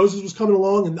Guns N' Roses was coming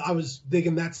along, and I was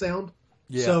digging that sound.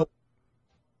 Yeah. So,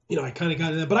 I kind of got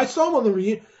into that. But I saw him on the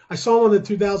reunion. I saw him on the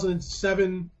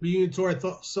 2007 reunion tour.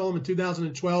 Saw him in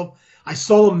 2012. I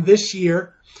saw him this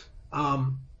year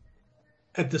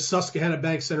at the Susquehanna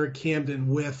Bank Center in Camden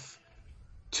with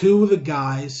two of the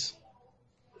guys,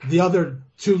 the other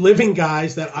two living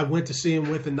guys that I went to see him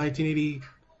with in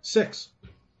 1986.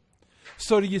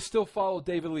 So do you still follow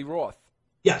David Lee Roth?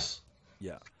 Yes.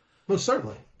 Yeah. Most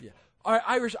certainly. Yeah. All right,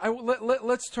 Irish,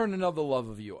 let's turn another love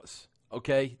of yours,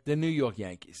 okay? The New York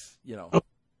Yankees,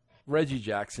 Reggie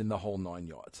Jackson, the whole 9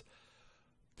 yards.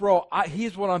 Bro,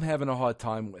 here's what I'm having a hard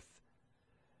time with.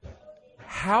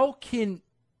 How can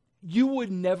you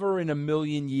would never in a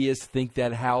million years think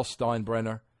that Hal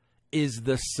Steinbrenner is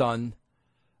the son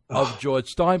of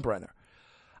George Steinbrenner.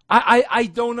 I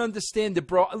don't understand it,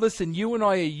 bro. Listen, you and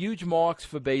I are huge marks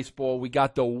for baseball. We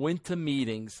got the winter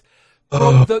meetings.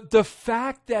 Bro, the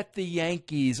fact that the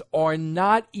Yankees are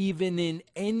not even in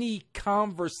any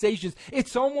conversations,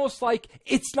 it's almost like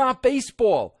it's not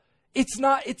baseball. It's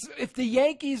not. It's if the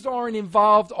Yankees aren't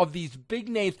involved of these big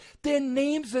names, their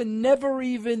names are never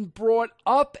even brought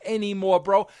up anymore,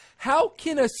 bro. How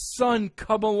can a son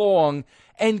come along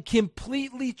and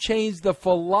completely change the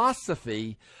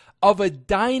philosophy of a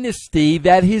dynasty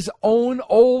that his own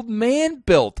old man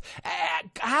built?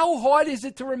 How hard is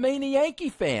it to remain a Yankee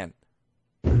fan?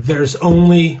 There's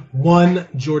only one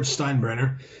George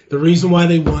Steinbrenner. The reason why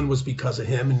they won was because of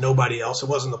him and nobody else. It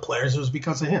wasn't the players. It was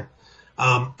because of him.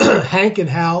 Hank and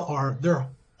Hal they're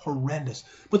horrendous.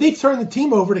 But they've turned the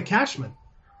team over to Cashman.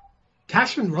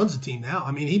 Cashman runs the team now.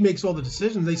 I mean, he makes all the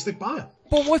decisions. They stick by him.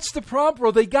 But what's the problem,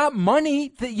 bro? They got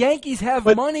money. The Yankees have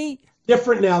money.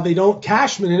 Different now. They don't.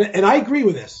 Cashman, and I agree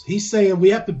with this. He's saying we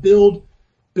have to build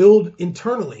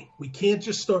internally. We can't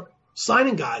just start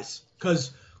signing guys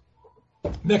because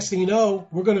next thing you know,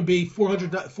 we're going to be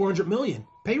 400 million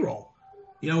payroll.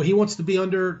 He wants to be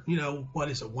under, what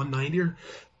is it, 190 or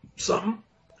something.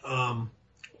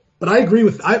 But I agree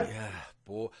with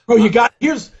boy. Bro,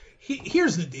 here's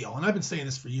the deal, and I've been saying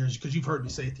this for years because you've heard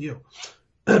me say it to you.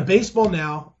 Baseball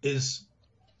now is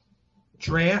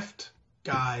draft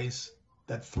guys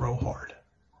that throw hard.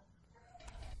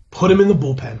 Put them in the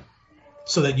bullpen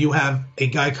so that you have a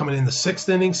guy coming in the 6th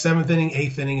inning, 7th inning,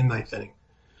 8th inning, and 9th inning.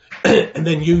 And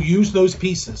then you use those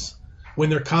pieces when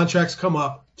their contracts come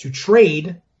up to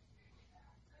trade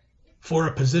for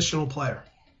a positional player.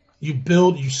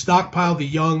 You stockpile the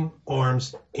young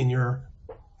arms in your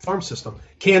farm system.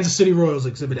 Kansas City Royals,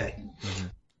 Exhibit A. Mm-hmm.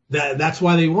 That's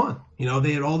why they won.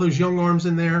 They had all those young arms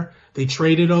in there. They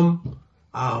traded them.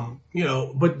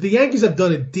 But the Yankees have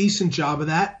done a decent job of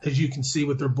that, as you can see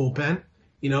with their bullpen.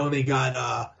 They got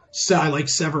I like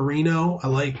Severino. I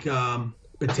like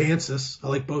Betances. I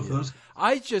like both of those.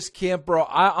 I just can't, bro.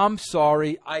 I'm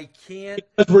sorry. I can't.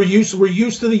 Because we're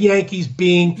used to the Yankees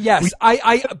being. Yes,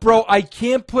 I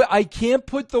can't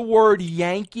put the word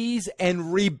Yankees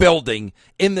and rebuilding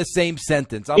in the same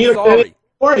sentence. I'm sorry.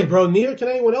 Worry, bro. Neither can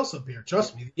anyone else up here.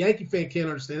 Trust me. The Yankee fan can't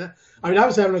understand that. I mean, I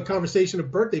was having a conversation at a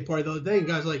birthday party the other day, and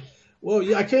guys like, well,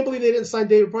 yeah, I can't believe they didn't sign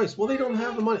David Price. Well, they don't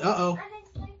have the money. Uh-oh.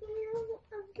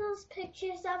 Those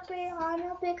pictures up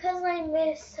Brianna because I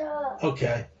miss her.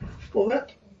 Okay. Well,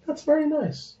 that's very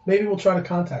nice. Maybe we'll try to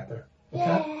contact her. Okay?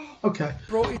 Yeah. Okay.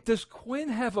 Bro, does Quinn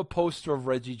have a poster of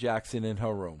Reggie Jackson in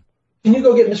her room? Can you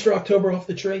go get Mr. October off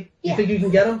the tree? Yeah. You think you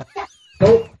can get him?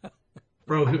 Nope.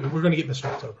 Bro, we're going to get Mr.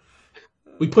 October.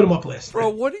 We put him up last Bro,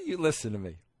 night. what do you listen to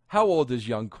me? How old is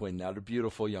young Quinn now, the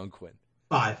beautiful young Quinn?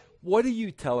 5. What do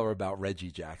you tell her about Reggie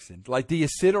Jackson? Like, do you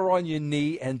sit her on your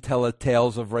knee and tell her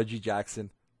tales of Reggie Jackson?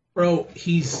 Bro,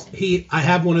 I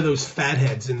have one of those fat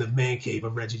heads in the man cave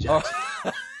of Reggie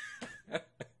Jackson.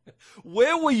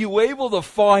 Where were you able to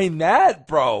find that,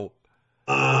 bro?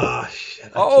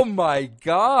 Shit. Oh my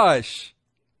gosh.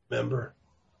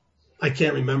 I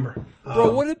can't remember.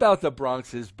 Bro, what about the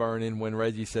Bronx is burning when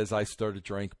Reggie says I stirred a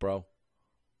drink, bro?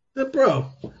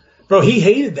 Bro, he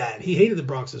hated that. He hated the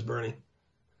Bronx is burning.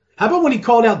 How about when he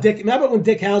called out Dick? How about when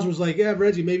Dick Howser was like, yeah,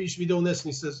 Reggie, maybe you should be doing this. And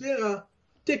he says, yeah,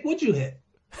 Dick, what'd you hit?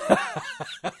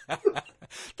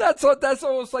 That's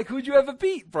almost like who'd you ever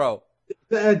beat, bro?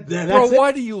 That's bro, it.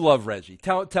 why do you love Reggie?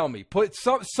 Tell me.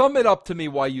 Sum it up to me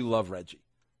why you love Reggie.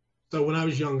 So when I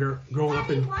was younger, growing up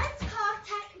in...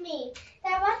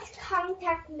 That wants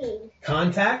contact me.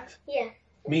 Contact? Yeah.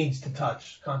 Means to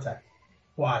touch. Contact.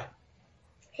 Why?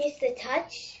 He's the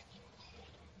touch.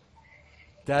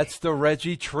 That's the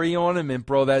Reggie tree ornament,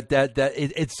 bro.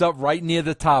 It's up right near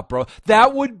the top, bro.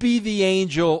 That would be the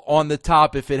angel on the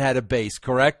top if it had a base,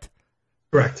 correct?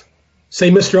 Correct.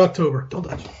 Say Mr. October. Don't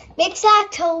touch. Mix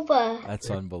October. That's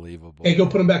unbelievable. Hey, go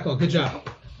put him back on. Good job.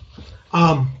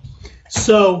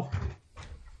 So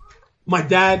my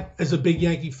dad is a big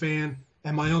Yankee fan.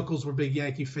 and my uncles were big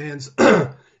Yankee fans.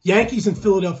 Yankees and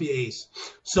Philadelphia A's.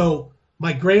 So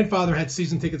my grandfather had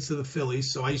season tickets to the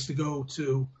Phillies, so I used to go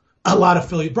to a lot of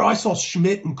Philly. Bro, I saw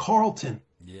Schmidt and Carlton.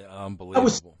 Yeah,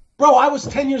 unbelievable. I was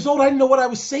 10 years old. I didn't know what I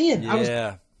was saying.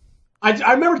 Yeah.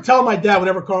 I remember telling my dad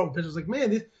whenever Carlton pitched, I was like,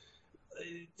 man,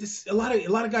 this a lot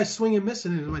of guys swing and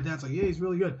missing. And my dad's like, yeah, he's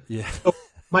really good. Yeah.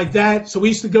 So we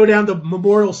used to go down to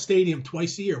Memorial Stadium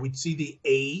twice a year. We'd see the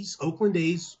A's, Oakland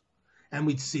A's, and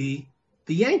we'd see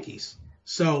the Yankees.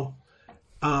 So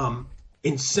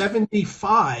in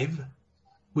 75,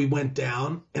 we went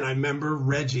down, and I remember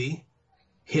Reggie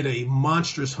hit a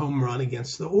monstrous home run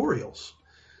against the Orioles.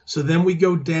 So then we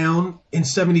go down in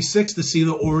 76 to see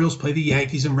the Orioles play the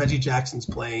Yankees, and Reggie Jackson's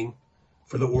playing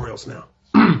for the Orioles now.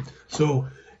 So,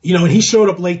 and he showed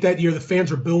up late that year. The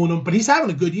fans were booing him, but he's having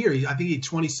a good year. I think he had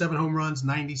 27 home runs,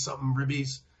 90-something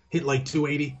ribbies, hit like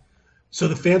 280. So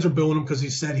the fans are booing him because he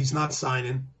said he's not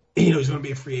signing. He's going to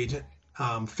be a free agent.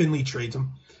 Finley trades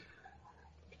him.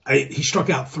 He struck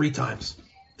out 3 times.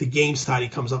 The game's tied. He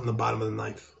comes up in the bottom of the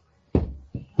ninth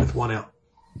with 1 out.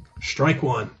 Strike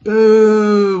 1.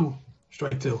 Boo.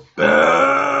 Strike 2.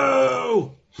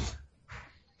 Boo.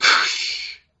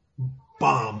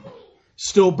 Bomb.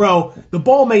 Still, bro, the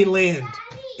ball may land.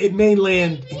 It may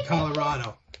land in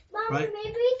Colorado. Mommy, right?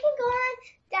 maybe we can go on.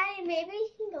 Daddy, maybe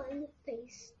we can go on the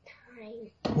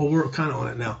FaceTime. Well, we're kind of on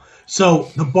it now.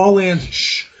 So the ball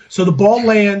lands. So the ball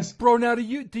lands. Bro, now do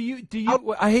you?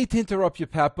 I hate to interrupt you,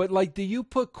 Pat, but do you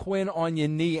put Quinn on your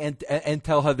knee and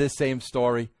tell her this same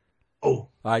story? Oh,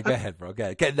 all right, go ahead, bro. Go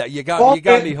ahead. You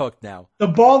got me hooked now. The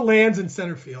ball lands in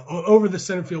center field, over the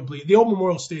center field bleachers. The old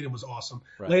Memorial Stadium was awesome.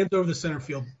 Right. Lands over the center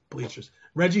field bleachers.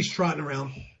 Reggie's trotting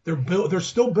around. They're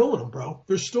still building him, bro.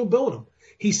 They're still building him.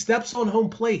 He steps on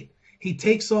home plate. He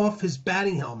takes off his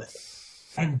batting helmet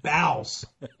and bows.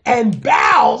 And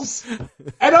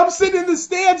I'm sitting in the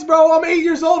stands, bro. I'm 8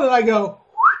 years old, and I go,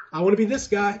 I want to be this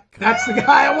guy. That's the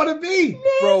guy I want to be.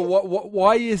 Bro,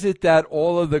 why is it that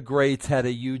all of the greats had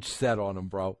a huge set on them,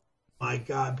 bro? My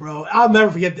God, bro. I'll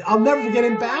never forget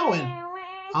him bowing.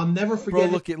 I'll never forget.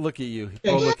 Bro, look at you.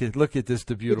 Bro, look at this,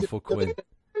 the beautiful Quinn.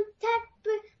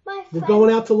 We're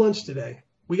going out to lunch today.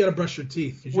 We got to brush your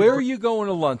teeth. Where are you going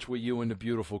to lunch with you and the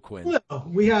beautiful Quinn? No, I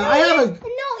want to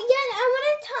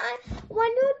time. When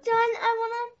you're done, I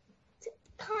want to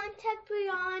contact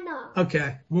Brianna.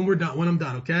 Okay, when I'm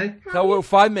done, okay? Tell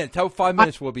 5 minutes. Tell 5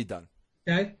 minutes we'll be done.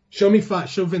 Okay. Show me 5.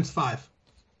 Show Vince 5.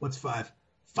 What's 5?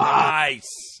 5.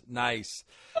 Nice.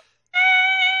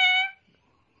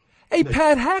 Hey,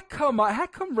 Pat, how come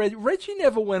Reggie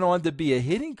never went on to be a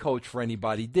hitting coach for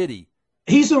anybody, did he?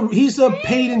 He's a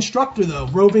paid instructor though,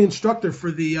 roving instructor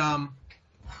for the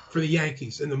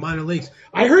Yankees in the minor leagues.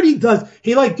 I heard he does.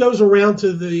 He goes around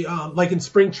to the in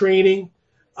spring training.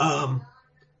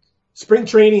 Spring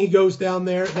training, he goes down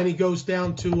there. Then he goes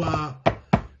down to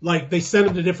they send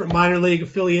him to different minor league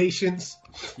affiliations.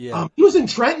 Yeah. He was in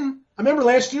Trenton. I remember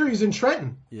last year he was in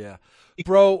Trenton. Yeah.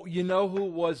 Bro, you know who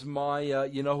was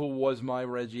my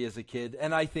Reggie as a kid,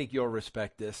 and I think you'll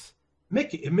respect this.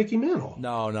 Mickey Mantle.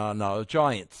 No,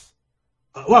 Giants.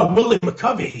 Willie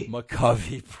McCovey.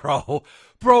 McCovey,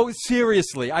 bro,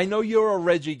 seriously. I know you're a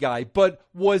Reggie guy, but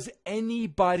was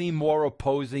anybody more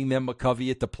opposing than McCovey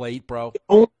at the plate, bro? The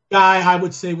only guy I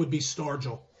would say would be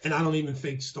Stargell, and I don't even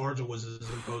think Stargell was as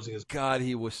imposing as. God,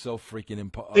 he was so freaking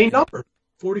imposing. They numbered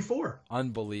 44.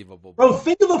 Unbelievable, bro.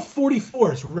 Think of the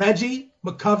 44s: Reggie,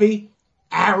 McCovey,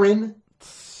 Aaron.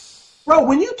 Bro,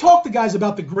 when you talk to guys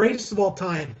about the greatest of all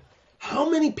time, how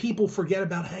many people forget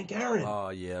about Hank Aaron? Oh,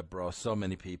 yeah, bro. So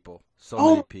many people.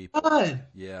 Many people. God.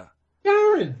 Yeah.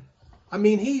 Aaron. I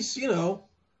mean, he's,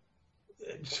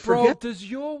 Bro, does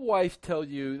your wife tell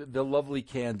you, the lovely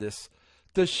Candace,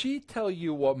 does she tell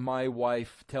you what my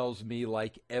wife tells me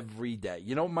every day?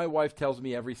 You know what my wife tells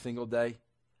me every single day?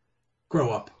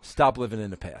 Grow up. Stop living in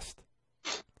the past.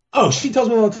 Oh, she tells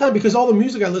me all the time because all the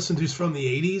music I listen to is from the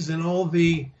 80s and all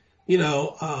the,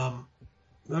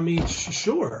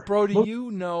 sure. Bro, do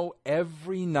you know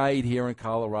every night here in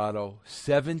Colorado,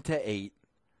 7 to 8,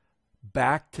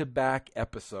 back-to-back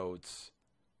episodes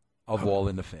of All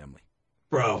in the Family?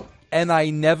 Bro. And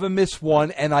I never miss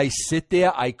one, and I sit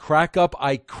there, I crack up,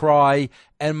 I cry,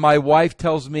 and my wife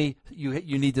tells me,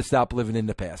 you need to stop living in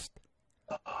the past.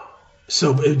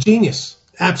 So, genius.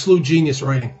 Absolute genius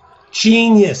writing.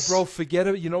 Genius. Bro, forget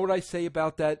it. You know what I say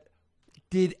about that?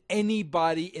 Did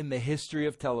anybody in the history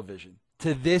of television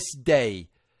to this day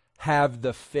have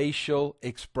the facial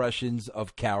expressions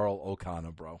of Carol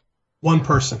O'Connor, bro? One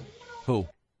person. Who?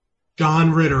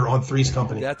 John Ritter on Three's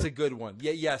Company. That's a good one.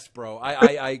 Yeah, yes, bro.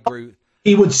 I agree.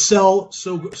 He would sell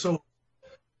so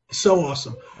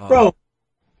awesome. Bro,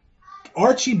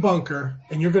 Archie Bunker,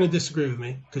 and you're going to disagree with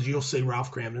me because you'll say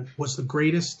Ralph Cramden, was the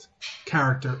greatest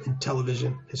character in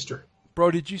television history.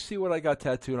 Bro, did you see what I got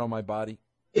tattooed on my body?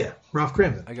 Yeah, Ralph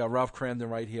Cramden. I got Ralph Cramden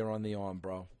right here on the arm,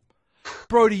 bro.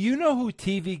 Bro, do you know who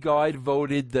TV Guide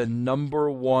voted the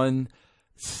 #1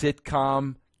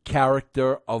 sitcom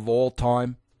character of all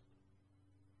time?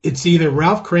 It's either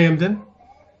Ralph Cramden,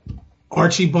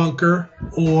 Archie Bunker,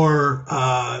 or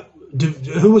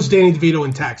who was Danny DeVito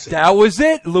in Taxi? That was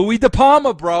it. Louis De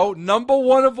Palma, bro.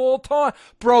 #1 of all time.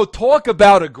 Bro, talk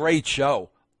about a great show.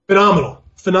 Phenomenal.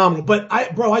 But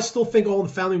I still think All in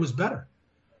the Family was better.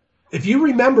 If you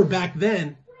remember back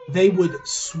then, they would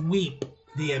sweep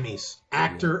the Emmys.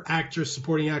 Actor, actress,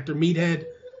 supporting actor, meathead,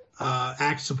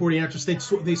 supporting actress.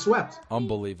 They swept.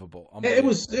 Unbelievable. It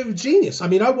was genius. I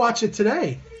mean, I watch it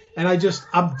today, and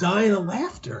I'm dying of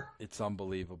laughter. It's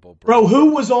unbelievable, bro. Bro,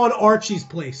 who was on Archie's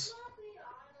Place?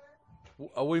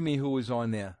 What do you mean? Who was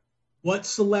on there? What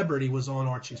celebrity was on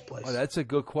Archie's Place? Oh, that's a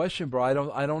good question, bro. I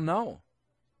don't know.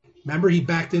 Remember, he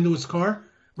backed into his car.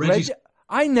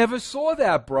 I never saw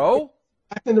that, bro.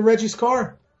 Backed into Reggie's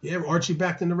car. Yeah, Archie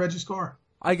backed into Reggie's car.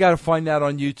 I got to find that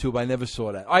on YouTube. I never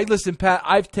saw that. All right, listen, Pat,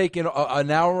 I've taken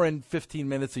an hour and 15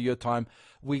 minutes of your time.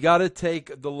 We got to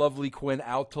take the lovely Quinn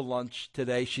out to lunch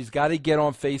today. She's got to get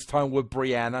on FaceTime with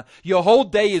Brianna. Your whole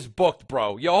day is booked,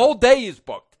 bro. Your whole day is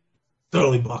booked.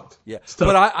 Totally booked. Yeah.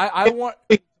 But I want...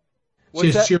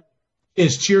 She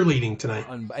has cheerleading tonight.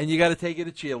 And you got to take it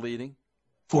to cheerleading.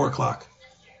 4:00.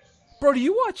 Bro, do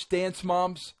you watch Dance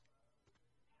Moms?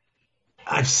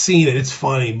 I've seen it. It's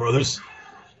funny, bro.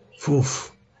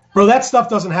 Bro, that stuff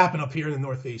doesn't happen up here in the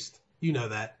Northeast. You know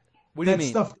that. What do you mean?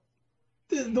 Stuff,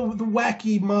 the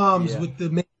wacky moms with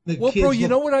the well, kids. Bro, you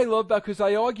know what I love about? Because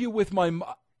I argue with my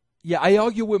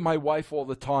wife all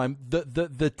the time.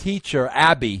 The teacher,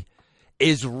 Abby,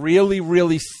 is really,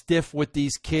 really stiff with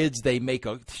these kids.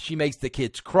 She makes the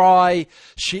kids cry.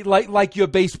 She like your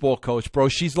baseball coach, bro.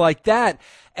 She's like that.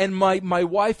 And my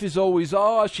wife is always,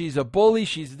 she's a bully.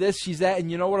 She's this, she's that. And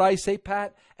you know what I say,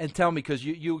 Pat? And tell me, because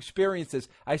you experience this.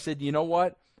 I said, you know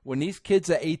what? When these kids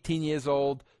are 18 years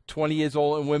old, 20 years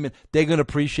old, and women, they're going to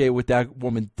appreciate what that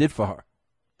woman did for her.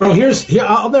 Bro,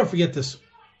 I'll never forget this.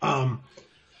 In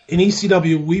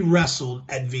ECW, we wrestled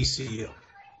at VCU.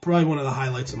 Probably one of the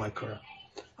highlights of my career.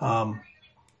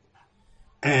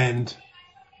 And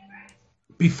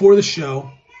before the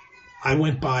show, I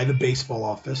went by the baseball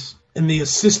office, and the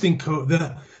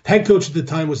head coach at the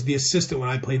time was the assistant when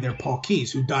I played there, Paul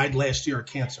Keyes, who died last year of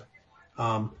cancer,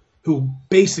 who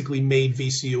basically made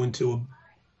VCU into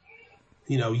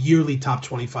a yearly top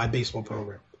 25 baseball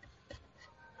program.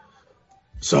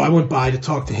 So I went by to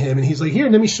talk to him, and he's like, "Here,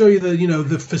 let me show you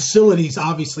the facilities.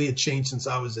 Obviously, it changed since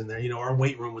I was in there. Our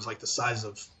weight room was like the size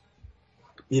of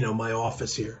my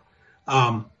office here."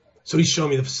 So he's showing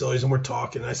me the facilities, and we're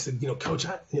talking. And I said, Coach,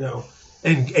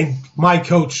 and my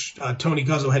coach, Tony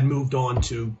Guzzo, had moved on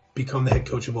to become the head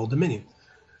coach of Old Dominion.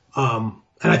 And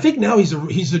I think now he's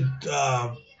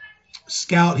a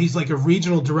scout. He's like a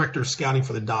regional director of scouting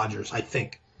for the Dodgers, I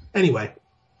think. Anyway,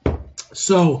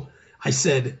 so I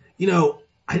said,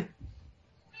 I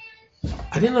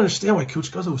didn't understand why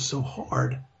Coach Guzzo was so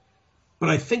hard, but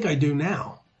I think I do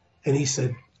now. And he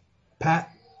said,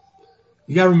 Pat,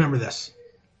 you got to remember this.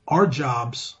 Our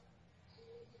jobs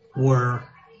were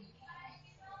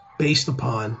based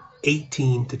upon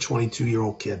 18 to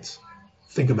 22-year-old kids.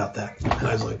 Think about that. And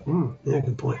I was like, yeah,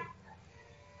 good point.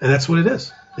 And that's what it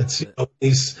is. It's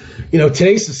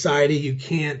today's society, you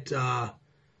can't, I'm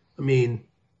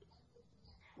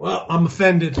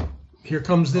offended. Here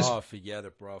comes this. Oh, forget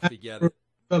it, bro. Forget it.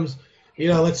 Comes, I'm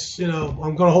going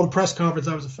to hold a press conference.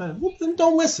 I was offended. Well, then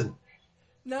don't listen.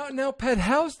 Now, Pat,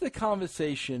 how's the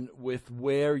conversation with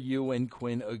where you and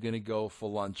Quinn are going to go for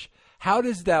lunch? How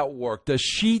does that work? Does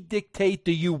she dictate?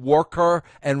 Do you work her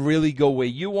and really go where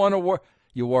you want to work?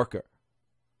 You work her.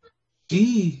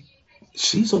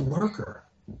 She's a worker.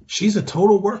 She's a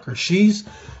total worker. She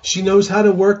knows how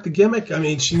to work the gimmick. I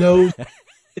mean, she knows.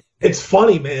 It's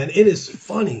funny, man. It is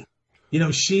funny.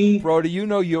 Bro, do you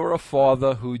know you're a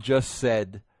father who just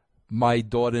said, my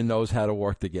daughter knows how to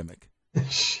work the gimmick?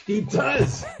 She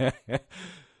does.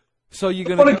 So you're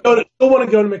going to still want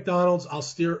to go to McDonald's. I'll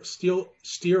steer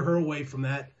her away from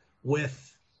that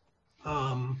with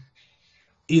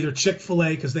either Chick-fil-A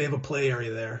because they have a play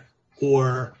area there,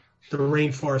 or the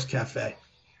Rainforest Cafe.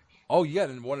 Oh, you got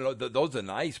one of those. Those are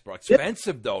nice, bro.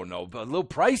 Expensive though, but a little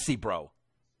pricey, bro.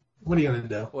 What are you gonna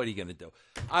do? What are you gonna do?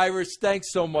 Iris,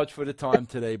 thanks so much for the time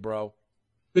today, bro.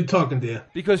 Good talking to you.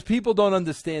 Because people don't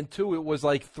understand, too, it was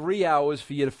like 3 hours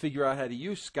for you to figure out how to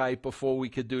use Skype before we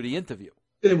could do the interview.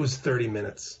 It was 30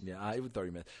 minutes. Yeah, it was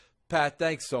 30 minutes. Pat,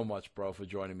 thanks so much, bro, for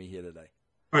joining me here today.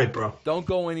 All right, bro. Don't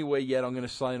go anywhere yet. I'm going to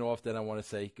sign off. Then I want to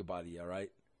say goodbye to you, all right?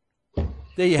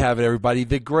 There you have it, everybody.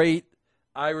 The great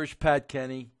Irish Pat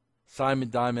Kenney, Simon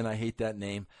Diamond. I hate that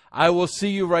name. I will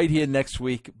see you right here next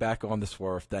week back on The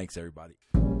Swerve. Thanks, everybody.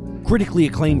 Critically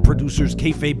acclaimed producers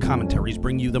Kayfabe Commentaries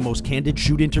bring you the most candid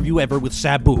shoot interview ever with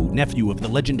Sabu, nephew of the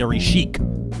legendary Sheik.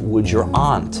 Would your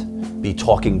aunt be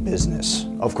talking business?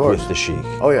 Of course. With the Sheik?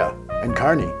 Oh, yeah. And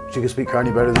Carney. She can speak Carney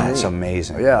better than me. That's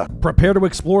amazing. Oh, yeah. Prepare to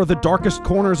explore the darkest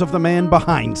corners of the man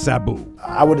behind Sabu.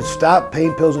 I would have stopped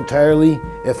pain pills entirely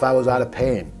if I was out of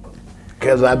pain.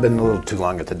 Because I've been a little too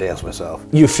long at the dance myself.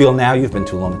 You feel now you've been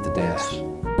too long at the dance?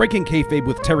 Breaking Kayfabe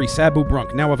with Terry Sabu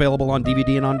Brunk, now available on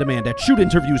DVD and on demand at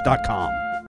shootinterviews.com.